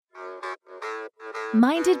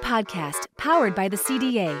Minded Podcast, powered by the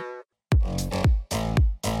CDA.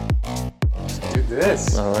 Do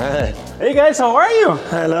this. All right. Hey guys, how are you?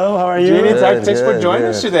 Hello, how are you? Eugeni, thanks for joining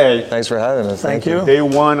us today. Thanks for having us. Thank you. Day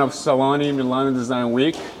one of Saloni Milan Design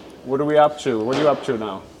Week. What are we up to? What are you up to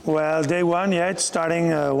now? Well, day one, it's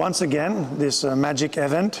starting once again, this magic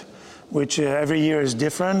event, which every year is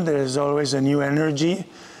different. There's always a new energy,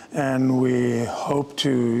 and we hope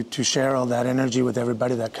to share all that energy with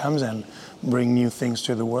everybody that comes and bring new things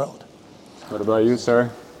to the world. What about you, sir?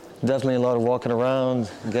 Definitely a lot of walking around,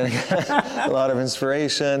 getting a lot of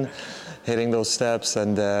inspiration, hitting those steps,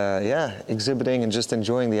 and exhibiting and just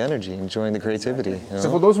enjoying the energy, enjoying the creativity. You know? So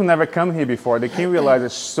for those who never come here before, they can't realize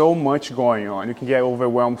there's so much going on. You can get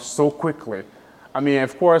overwhelmed so quickly. I mean,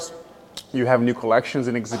 of course, you have new collections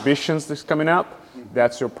and exhibitions that's coming up.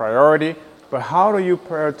 That's your priority. But how do you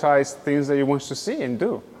prioritize things that you want to see and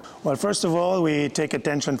do? Well, first of all, we take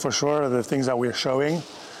attention for sure of the things that we're showing,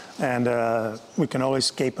 and we can always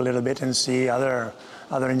escape a little bit and see other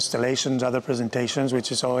installations, other presentations,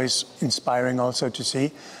 which is always inspiring also to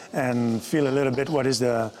see and feel a little bit what is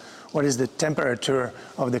the temperature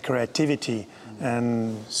of the creativity,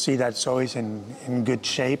 and see that it's always in good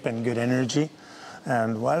shape and good energy.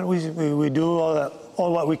 And while we do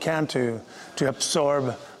all what we can to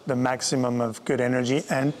absorb the maximum of good energy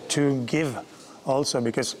and to give also,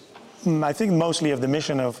 because I think mostly of the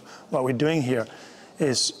mission of what we're doing here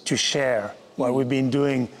is to share what we've been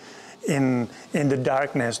doing in the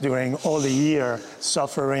darkness during all the year,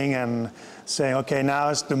 suffering and saying, okay, now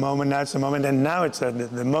it's the moment, and now it's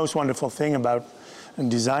the most wonderful thing about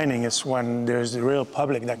designing is when there's the real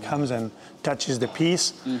public that comes and touches the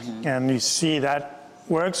piece, and you see that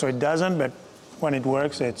works or it doesn't, but when it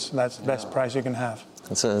works, that's the best price you can have.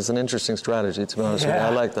 It's an interesting strategy, to be honest with you. I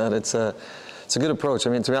like that. It's a good approach. I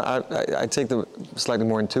mean, to me, I take the slightly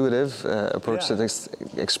more intuitive approach to this,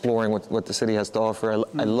 exploring what the city has to offer.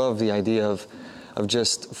 I love the idea of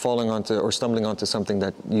just falling onto or stumbling onto something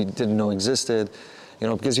that you didn't know existed. You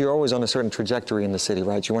know, because you're always on a certain trajectory in the city,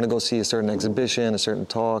 right? You want to go see a certain exhibition, a certain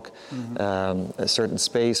talk, a certain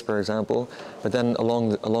space, for example. But then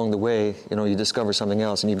along the way, you know, you discover something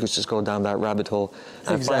else, and you just go down that rabbit hole.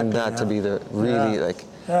 And I find that to be the really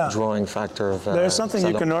drawing factor of. There's something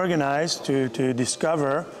you can organize to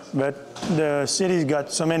discover, but the city's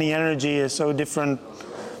got so many energy, so different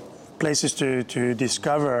places to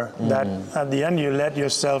discover that at the end you let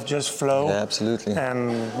yourself just flow. Yeah, absolutely.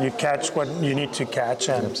 And you catch what you need to catch.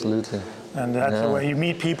 And, absolutely. And that's the way you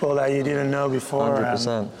meet people that you didn't know before.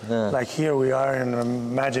 100%. Like here we are in a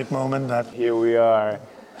magic moment. Here we are.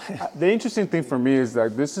 The interesting thing for me is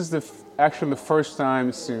that this is actually the first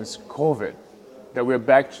time since COVID that we're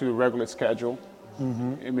back to regular schedule. I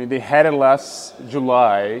mean, they had it last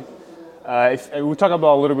July. If we talk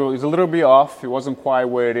about it's a little bit off. It wasn't quite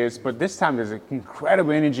where it is, but this time there's an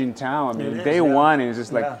incredible energy in town. I mean, day one is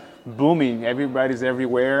just like booming. Everybody's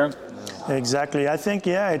everywhere. Exactly. I think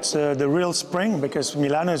it's the real spring, because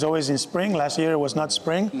Milano is always in spring. Last year it was not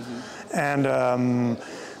spring, and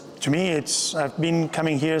to me, I've been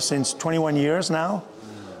coming here since 21 years now,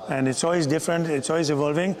 and it's always different. It's always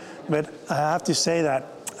evolving. But I have to say that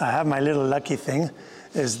I have my little lucky thing.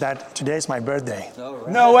 Is that today's my birthday. Oh, right.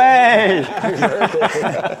 No way!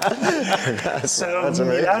 So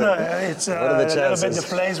Milano, it's a little bit the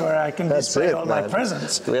place where I can display all my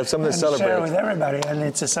presents. We have something to celebrate. Share with everybody, and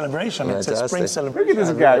it's a celebration. Fantastic. It's a spring celebration. Look at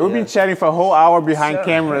this guy. We've been chatting for a whole hour behind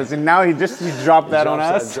cameras, and now he dropped that on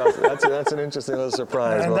us. That's an interesting little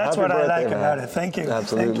surprise. And that's what I like about it. Thank you.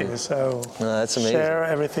 Absolutely. Thank you. So that's amazing. Share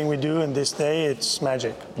everything we do, and this day it's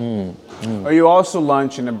magic. Are you also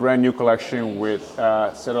launching a brand new collection with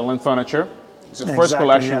Sutherland Furniture? It's the first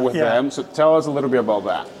collection with them, so tell us a little bit about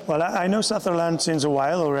that. Well, I know Sutherland since a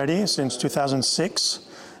while already, since 2006,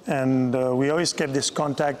 and we always kept this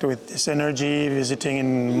contact with this energy, visiting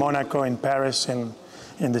in Monaco, in Paris, in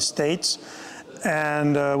the States.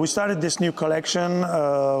 And we started this new collection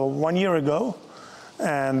 1 year ago,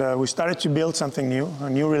 and we started to build something new, a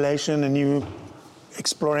new relation, a new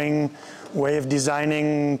exploring way of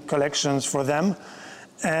designing collections for them.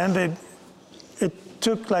 And it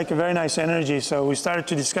took like a very nice energy, so we started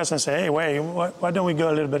to discuss and say, hey, wait, why don't we go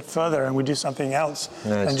a little bit further and we do something else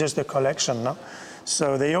than just a collection, no?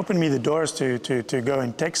 So they opened me the doors to go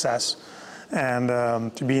in Texas and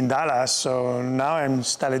to be in Dallas. So now I'm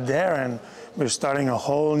started there, and we're starting a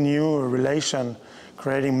whole new relation,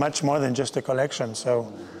 creating much more than just a collection.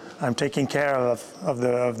 So I'm taking care of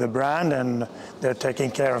the brand, and they're taking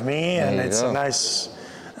care of me, and it's a nice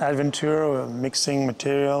adventure, mixing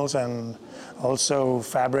materials and also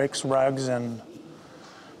fabrics, rugs, and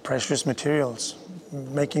precious materials,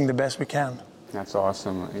 making the best we can. That's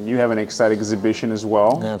awesome. And you have an exciting exhibition as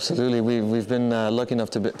well. Absolutely. We've been lucky enough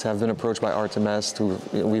to have been approached by Artemis, who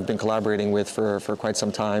we've been collaborating with for quite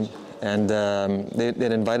some time. And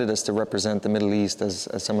they'd invited us to represent the Middle East as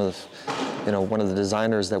some of one of the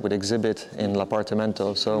designers that would exhibit in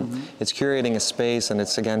L'Appartamento. So it's curating a space, and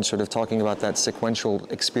it's again sort of talking about that sequential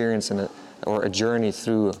experience or a journey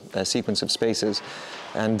through a sequence of spaces.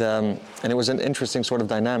 And it was an interesting sort of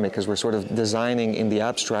dynamic, because we're sort of designing in the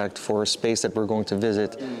abstract for a space that we're going to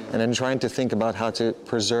visit, and then trying to think about how to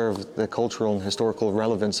preserve the cultural and historical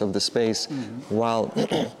relevance of the space while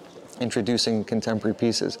introducing contemporary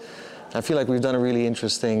pieces. I feel like we've done a really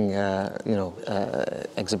interesting,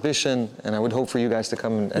 exhibition, and I would hope for you guys to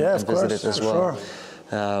come and visit it as well. Sure.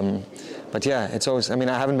 But yeah, it's always. I mean,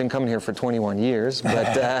 I haven't been coming here for 21 years,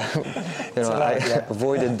 but I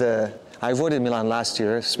avoided Milan last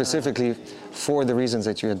year specifically for the reasons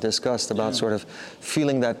that you had discussed about sort of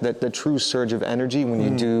feeling that the true surge of energy when you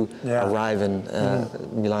do arrive in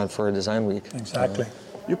Milan for a design week. Exactly.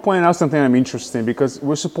 You pointed out something I'm interesting, because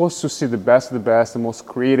we're supposed to see the best of the best, the most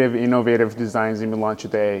creative, innovative designs in Milan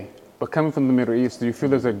today. But coming from the Middle East, do you feel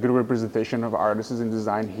there's a good representation of artists in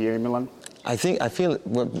design here in Milan? I feel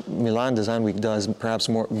what Milan Design Week does perhaps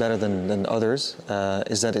better than others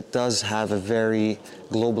is that it does have a very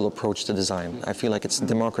global approach to design. I feel like it's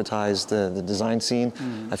democratized the design scene.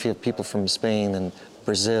 I feel people from Spain and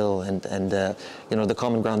Brazil and the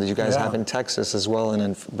common ground that you guys have in Texas as well, and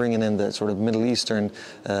then bringing in the sort of Middle Eastern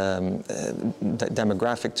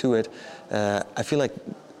demographic to it. I feel like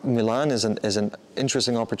Milan is an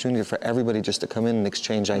interesting opportunity for everybody just to come in and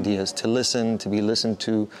exchange ideas, to listen, to be listened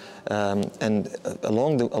to, and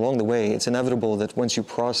along the way, it's inevitable that once you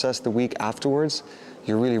process the week afterwards,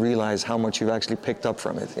 you really realize how much you've actually picked up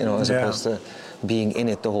from it, as opposed to being in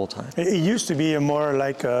it the whole time. It used to be a more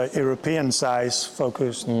like European size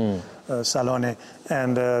focused Salone,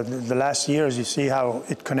 and the last years you see how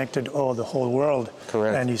it connected the whole world.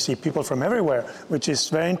 Correct. And you see people from everywhere, which is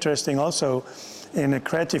very interesting also in a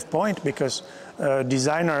creative point, because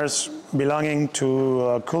designers belonging to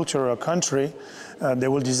a culture or a country, they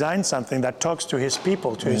will design something that talks to his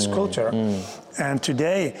people, to his culture. And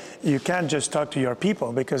today, you can't just talk to your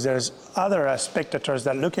people, because there's other spectators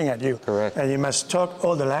that are looking at you. Correct. And you must talk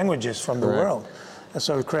all the languages from the world. And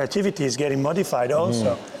so creativity is getting modified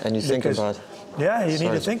also. And you think about... Yeah, you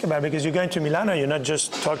need to think about it, because you're going to Milano, you're not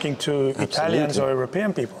just talking to Italians or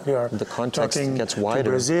European people. You're the context talking gets wider. To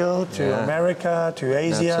Brazil, to America, to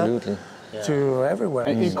Asia, to everywhere.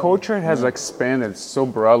 And culture has expanded so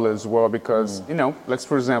broadly as well, because, let's,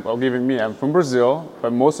 for example, I'll give it me. I'm from Brazil,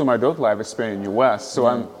 but most of my adult life is spent in the US. So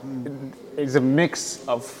it's a mix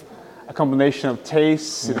of a combination of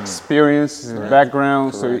tastes, experience,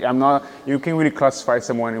 background. Correct. So you can't really classify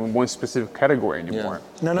someone in one specific category anymore.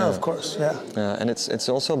 No, of course, and it's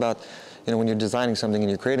also about, when you're designing something and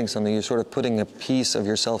you're creating something, you're sort of putting a piece of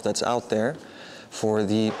yourself that's out there for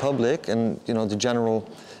the public and, the general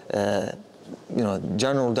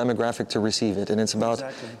demographic to receive it. And it's about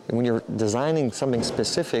when you're designing something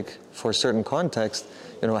specific for a certain context,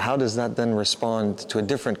 how does that then respond to a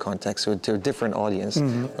different context, to a different audience?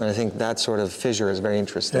 And I think that sort of fissure is very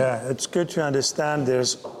interesting. Yeah, it's good to understand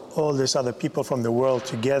there's all these other people from the world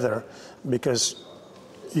together, because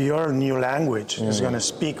your new language is going to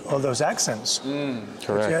speak all those accents.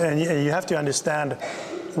 Correct. And you have to understand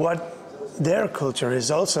what their culture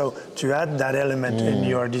is also, to add that element in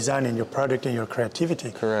your design, in your product, in your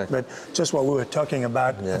creativity. Correct. But just what we were talking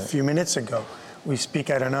about a few minutes ago, we speak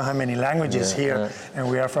I don't know how many languages here, and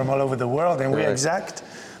we are from all over the world, and we exact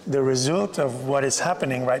the result of what is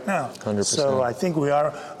happening right now. 100%. So I think we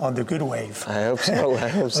are on the good wave. I hope so.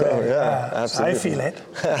 Absolutely. I feel it.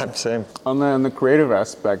 Same. On the creative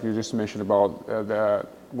aspect, you just mentioned about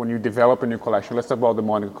when you develop a new collection. Let's talk about the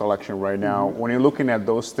Monaco collection right now. When you're looking at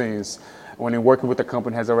those things, when you're working with a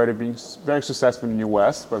company that has already been very successful in the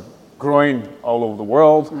US, but growing all over the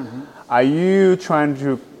world, are you trying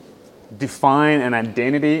to define an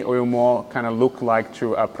identity, or you more kind of look like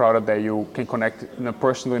to a product that you can connect in a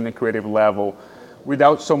personal and a creative level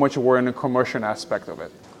without so much worry in the commercial aspect of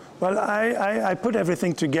it? Well, I put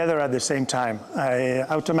everything together at the same time. I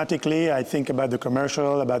think about the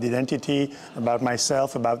commercial, about the identity, about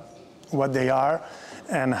myself, about what they are,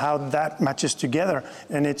 and how that matches together.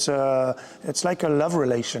 And it's like a love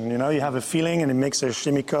relation. You have a feeling, and it makes a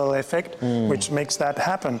chemical effect, which makes that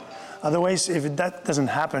happen. Otherwise, if that doesn't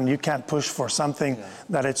happen, you can't push for something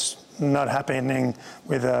that it's not happening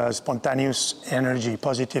with a spontaneous energy,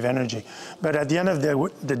 positive energy. But at the end of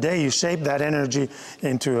the day, you shape that energy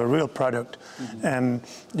into a real product, and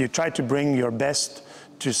you try to bring your best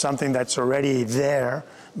to something that's already there,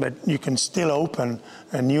 but you can still open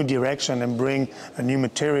a new direction and bring a new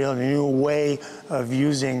material, a new way of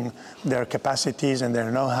using their capacities and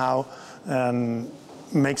their know-how, and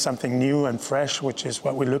make something new and fresh, which is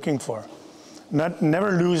what we're looking for.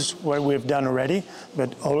 Never lose what we've done already,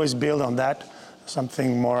 but always build on that,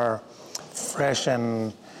 something more fresh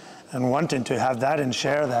and wanting to have that and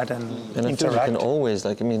share that and I interact. feel you can always,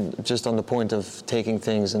 just on the point of taking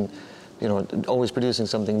things and, always producing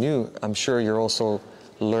something new, I'm sure you're also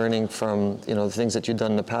learning from, the things that you've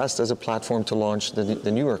done in the past as a platform to launch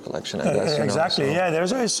the newer collection, I guess. Exactly, yeah.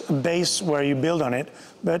 There's always a base where you build on it,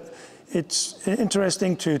 but it's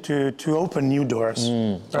interesting to open new doors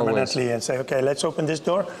permanently always. And say, okay, let's open this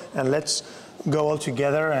door and let's go all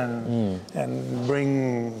together and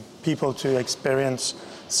bring people to experience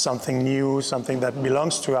something new, something that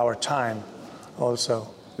belongs to our time also.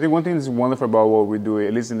 I think one thing that's wonderful about what we do,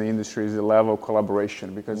 at least in the industry, is the level of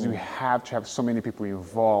collaboration, because you have to have so many people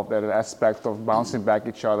involved, that aspect of bouncing back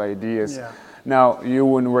each other ideas. Yeah. Now, you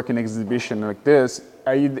when you work in an exhibition like this,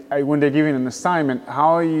 when they're giving an assignment,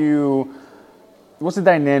 what's the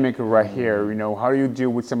dynamic right here? How do you deal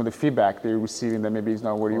with some of the feedback that you're receiving that maybe is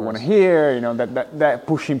not what you want to hear? That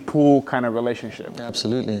push and pull kind of relationship.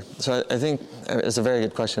 Absolutely. So I think it's a very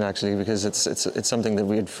good question, actually, because it's something that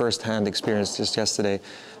we had firsthand experienced just yesterday.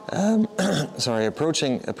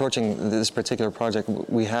 Approaching this particular project,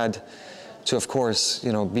 we had to, of course,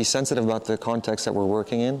 be sensitive about the context that we're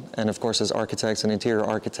working in. And of course, as architects and interior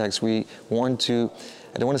architects, we want to,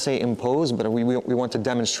 I don't want to say impose, but we want to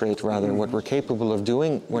demonstrate rather what we're capable of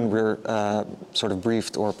doing when we're sort of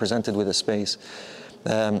briefed or presented with a space.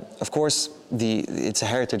 Of course, it's a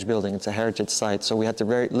heritage building, it's a heritage site, so we had to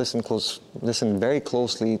listen very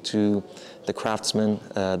closely to the craftsmen,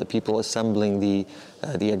 the people assembling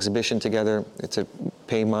the exhibition together, to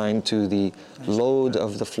pay mind to the load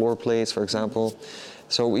of the floor plates, for example.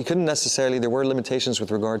 So we couldn't necessarily, there were limitations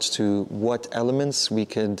with regards to what elements we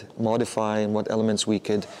could modify and what elements we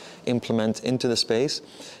could implement into the space.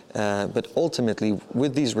 But ultimately,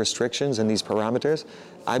 with these restrictions and these parameters,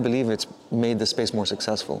 I believe it's made the space more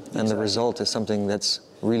successful. Exactly. And the result is something that's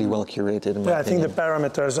really well curated, in my opinion. I think the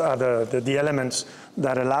parameters are the elements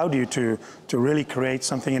that allowed you to really create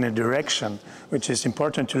something in a direction, which is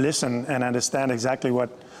important to listen and understand exactly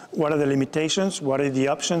what are the limitations, what are the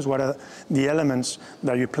options, what are the elements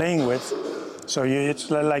that you're playing with. So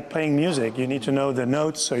it's like playing music. You need to know the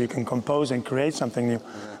notes so you can compose and create something new.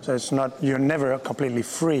 So you're never completely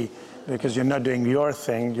free, because you're not doing your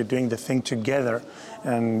thing, you're doing the thing together,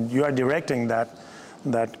 and you are directing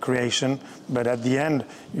that creation, but at the end,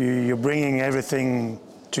 you're bringing everything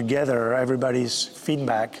together, everybody's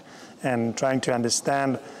feedback, and trying to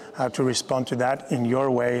understand how to respond to that in your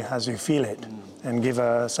way as you feel it, and give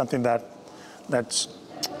something that's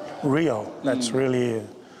real, that's really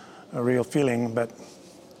a real feeling. But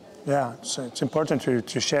yeah, so it's important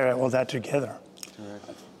to share all that together.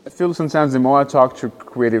 I feel sometimes the more I talk to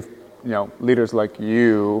creative leaders like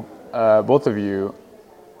you, both of you,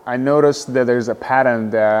 I notice that there's a pattern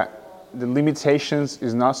that the limitations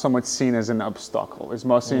is not so much seen as an obstacle. It's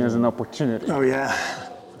more seen as an opportunity. Oh, yeah.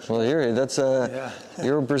 Well,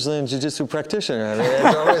 you're a Brazilian Jiu-Jitsu practitioner. I mean,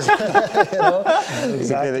 it's always,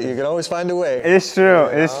 Exactly. you can always find a way. It's true.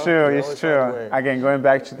 It's true. Again, going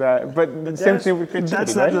back to that, but the same thing with creativity.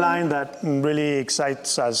 That's that line that really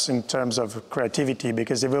excites us in terms of creativity,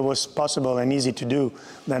 because if it was possible and easy to do,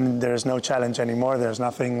 then there's no challenge anymore. There's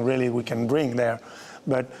nothing really we can bring there.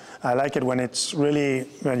 But I like it when it's really,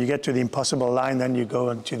 when you get to the impossible line, then you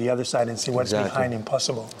go to the other side and see what's behind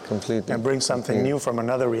impossible. Completely. And bring something new from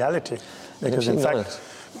another reality. Because in fact,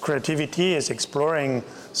 creativity is exploring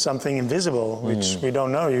something invisible, which we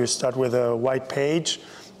don't know. You start with a white page,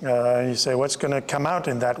 and you say, what's going to come out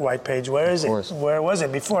in that white page? Where is it? Where was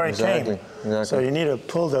it before it came? Exactly. So you need to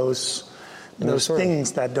pull those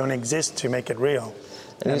things that don't exist to make it real.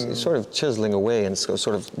 And he's sort of chiseling away and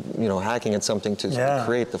sort of, hacking at something to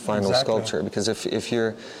create the final sculpture. Because if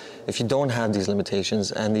you don't have these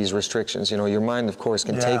limitations and these restrictions, your mind, of course,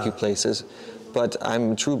 can take you places. But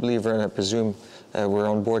I'm a true believer, and I presume we're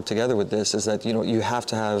on board together with this, is that you have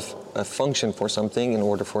to have a function for something in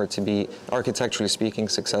order for it to be, architecturally speaking,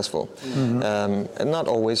 successful. And not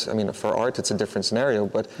always. I mean, for art, it's a different scenario.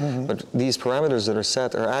 But these parameters that are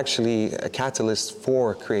set are actually a catalyst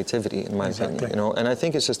for creativity, in my opinion. And I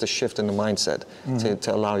think it's just a shift in the mindset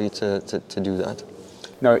to allow you to do that.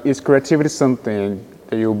 Now, is creativity something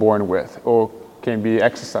that you're born with, or can be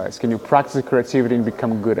exercised? Can you practice creativity and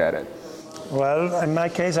become good at it? Well, in my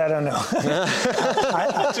case, I don't know.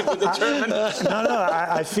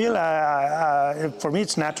 I feel, for me,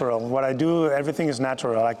 it's natural. What I do, everything is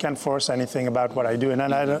natural. I can't force anything about what I do, and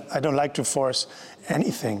I don't like to force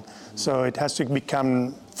anything. So it has to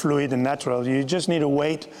become fluid and natural. You just need to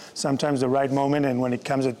wait sometimes the right moment, and when it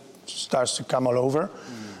comes, it starts to come all over.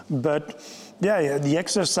 But yeah, the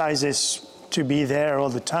exercise is to be there all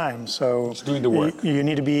the time. So it's doing the work. You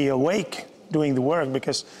need to be awake doing the work,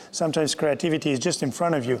 because sometimes creativity is just in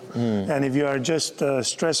front of you. And if you are just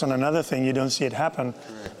stressed on another thing, you don't see it happen.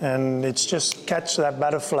 And it's just catch that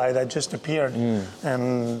butterfly that just appeared.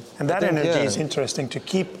 And that energy is interesting to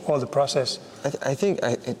keep all the process. I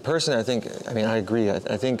agree.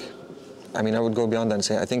 I would go beyond that and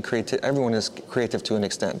say I think everyone is creative to an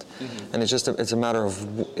extent, and it's a matter of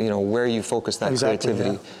where you focus that creativity.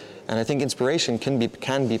 Yeah. And I think inspiration can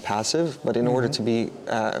be passive, but in order to be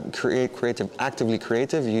actively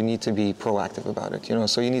creative, you need to be proactive about it.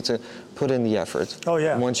 So you need to put in the effort. Oh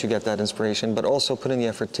yeah. Once you get that inspiration, but also put in the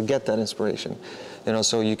effort to get that inspiration.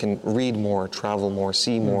 So you can read more, travel more,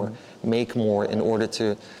 see more, make more, in order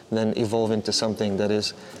to then evolve into something that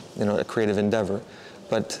is, a creative endeavor.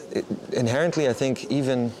 But inherently, I think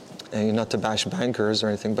even, not to bash bankers or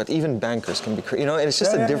anything, but even bankers can be creative. It's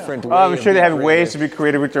just a different way. I'm sure they have ways to be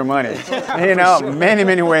creative with your money. Sure.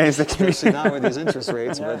 Many ways that can be. Now with these interest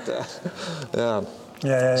rates, but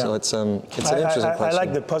Yeah. So it's an interesting question. I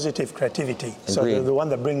like the positive creativity. Agreed. So the one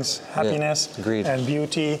that brings happiness and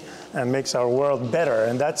beauty and makes our world better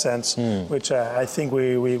in that sense, which I think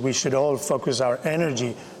we should all focus our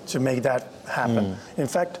energy to make that happen. In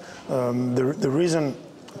fact, the reason,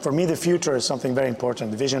 for me, the future is something very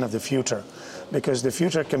important, the vision of the future, because the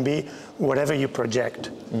future can be whatever you project.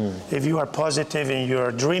 If you are positive and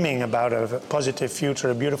you're dreaming about a positive future,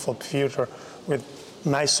 a beautiful future with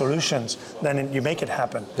nice solutions, then you make it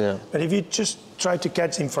happen. Yeah. But if you just try to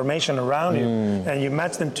catch information around you and you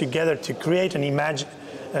match them together to create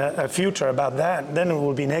a future about that, then it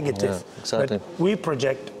will be negative. Yeah, exactly. But we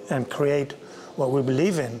project and create what we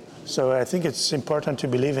believe in. So I think it's important to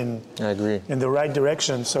believe in the right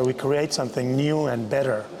direction, so we create something new and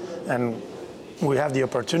better. And we have the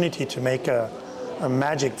opportunity to make a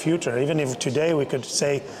magic future. Even if today we could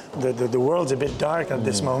say the world's a bit dark at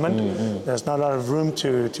this moment, there's not a lot of room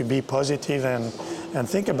to be positive and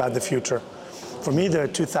think about the future. For me, the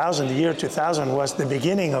year 2000 was the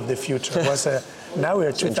beginning of the future. Now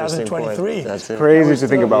we're 2023. That's it. Crazy to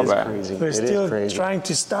think about that. We're still trying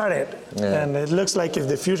to start it. Yeah. And it looks like if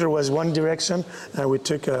the future was one direction, we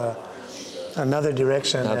took another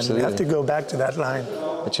direction. Absolutely. And we have to go back to that line.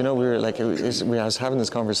 But I was having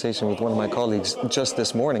this conversation with one of my colleagues just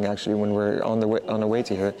this morning, actually, when we're on the way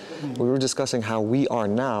to here. We were discussing how we are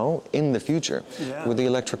now in the future with the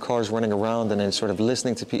electric cars running around and then sort of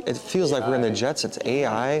listening to people. It feels like we're in the jets. It's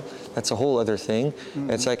AI. That's a whole other thing.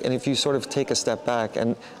 It's like, and if you sort of take a step back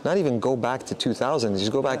and not even go back to 2000,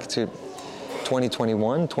 just go back to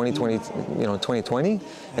 2021, 2020, 2020.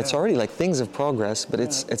 It's already like things have progressed, but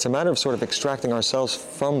it's a matter of sort of extracting ourselves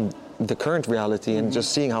from the current reality and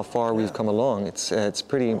just seeing how far we've come along. It's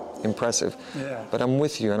pretty impressive. Yeah. But I'm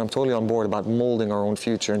with you, and I'm totally on board about molding our own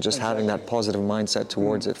future and just having that positive mindset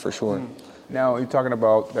towards it, for sure. Now, you're talking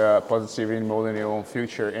about positivity and molding your own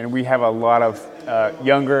future, and we have a lot of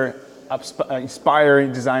younger,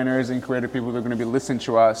 inspiring designers and creative people that are going to be listening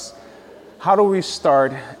to us. How do we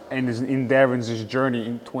start in this endeavor, in this journey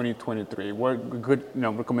in 2023? What good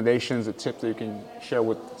recommendations or tips that you can share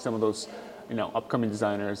with some of those upcoming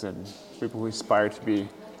designers and people who aspire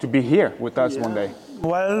to be here with us one day?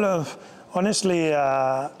 Well, honestly,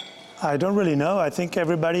 I don't really know. I think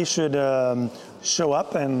everybody should show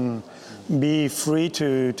up and be free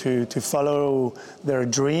to follow their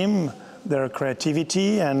dream, their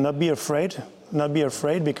creativity, and not be afraid. Not be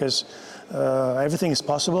afraid, because everything is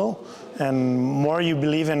possible. And more you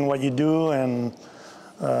believe in what you do and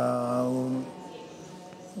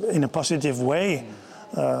in a positive way,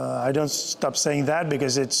 I don't stop saying that,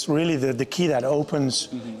 because it's really the key that opens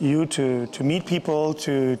you to meet people,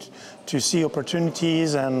 to see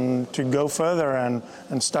opportunities, and to go further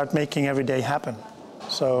and start making every day happen.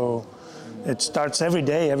 So it starts every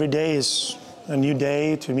day. Every day is a new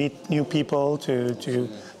day to meet new people,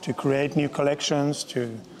 to create new collections,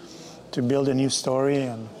 to build a new story,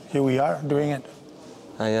 and here we are doing it.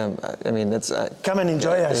 That's. Come and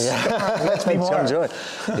enjoy us. Yeah. Let's be more. Enjoy.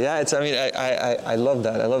 Yeah, I love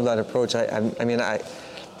that. I love that approach.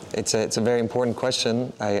 It's a very important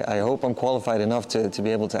question. I hope I'm qualified enough to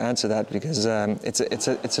be able to answer that, because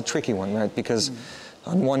it's a tricky one, right? Because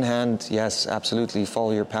on one hand, yes, absolutely,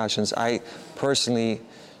 follow your passions. I personally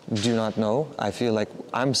do not know. I feel like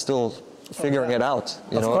I'm still figuring it out.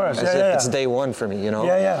 Of course, as if it's day one for me.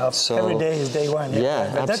 So every day is day one.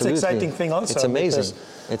 Yeah, but that's an exciting thing also. It's amazing.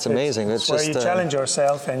 It's amazing. It's where you challenge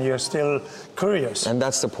yourself and you're still curious. And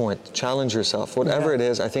that's the point. Challenge yourself. Whatever it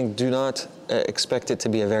is, I think do not expect it to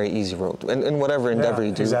be a very easy road. And whatever endeavor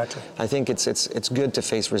you do, exactly. I think it's good to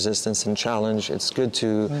face resistance and challenge. It's good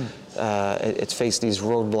to face these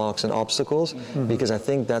roadblocks and obstacles because I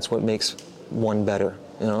think that's what makes one better.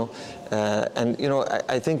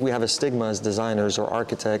 I think we have a stigma as designers or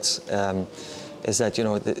architects. Is that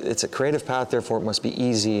it's a creative path, therefore it must be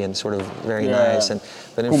easy and sort of very nice,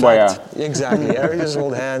 but in fact, exactly, we just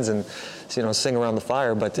hold hands and sing around the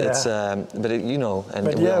fire. But we know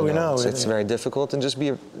it's very difficult, and just be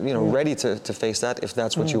ready to face that if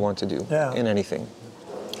that's what you want to do in anything.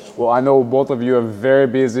 Well, I know both of you are very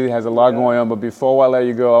busy, has a lot going on, but before I let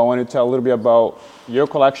you go, I want to tell a little bit about your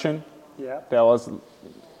collection. Tell us a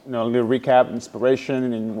little recap,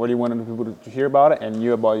 inspiration, and what do you want people to hear about it, and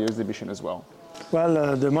you about your exhibition as well.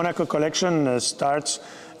 Well, the Monaco collection starts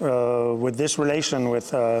with this relation with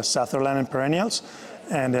Sutherland and perennials,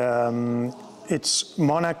 and it's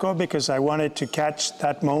Monaco because I wanted to catch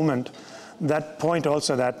that moment, that point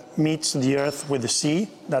also that meets the earth with the sea,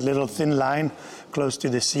 that little thin line close to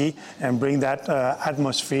the sea, and bring that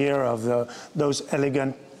atmosphere of those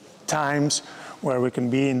elegant times where we can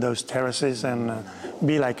be in those terraces and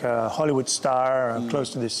be like a Hollywood star close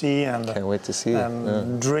to the sea and can't wait to see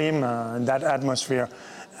and dream in that atmosphere,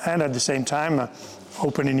 and at the same time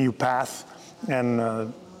open a new path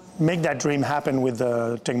and make that dream happen with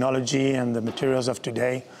the technology and the materials of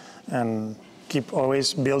today, and keep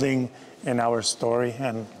always building in our story.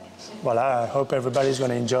 And voila, I hope everybody's going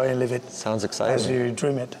to enjoy and live it. Sounds exciting. As you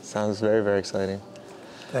dream it. Sounds very, very exciting.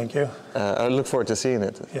 Thank you. I look forward to seeing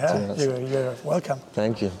it. Yeah, you're welcome.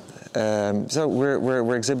 Thank you. So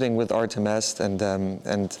we're exhibiting with Artemest,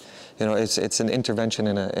 and it's an intervention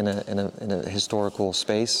in a historical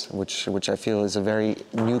space, which I feel is a very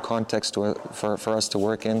new context for us to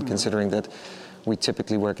work in, considering that we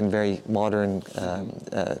typically work in very modern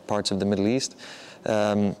parts of the Middle East.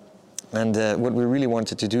 And what we really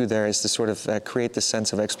wanted to do there is to sort of create this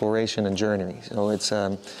sense of exploration and journey. So it's,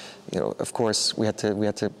 of course, we had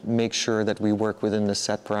to make sure that we work within the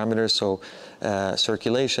set parameters. So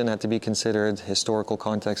circulation had to be considered, historical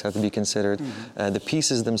context had to be considered. The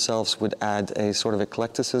pieces themselves would add a sort of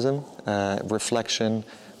eclecticism, reflection,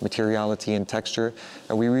 materiality and texture.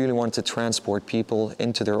 And we really want to transport people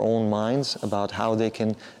into their own minds about how they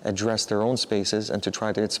can address their own spaces and to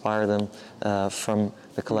try to inspire them from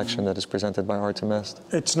the collection that is presented by Artemest.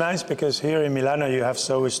 It's nice because here in Milano you have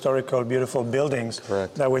so historical, beautiful buildings.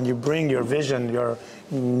 Correct. That when you bring your vision, your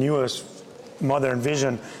newest modern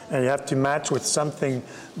vision, and you have to match with something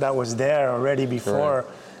that was there already before.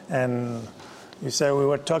 Correct. And you say, we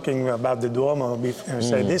were talking about the Duomo, and you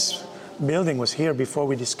say this building was here before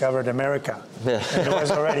we discovered America. Yeah. And it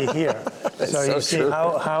was already here. So you see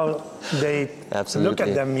how they look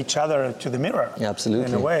at them, each other, to the mirror. Absolutely.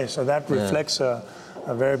 In a way. So that reflects a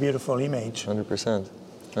very beautiful image. 100%.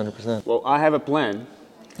 100%. Well, I have a plan.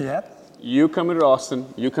 Yeah. You come to Austin,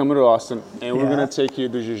 and we're gonna take you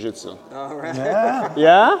to Jiu-Jitsu. All right. Yeah.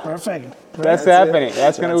 Yeah? Perfect. That's happening.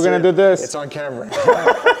 We're gonna do this. It's on camera.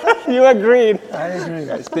 You agreed. I agree.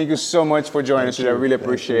 Guys, thank you so much for joining us today. I really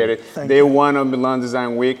appreciate it. Thank Day you. one of Milan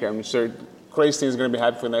Design Week. I'm sure Crazy is going to be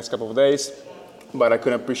happy for the next couple of days. But I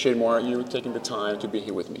couldn't appreciate more you taking the time to be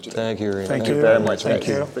here with me today. Thank you, Rena. Thank you very much. Thank guys.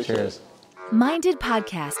 you. Appreciate Cheers. it. Minded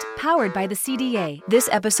Podcast, powered by the CDA. This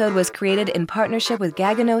episode was created in partnership with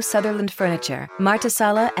Gagano Sutherland Furniture, Marta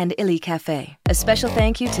Sala, and Illy Cafe. A special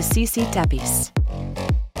thank you to CC Tapis.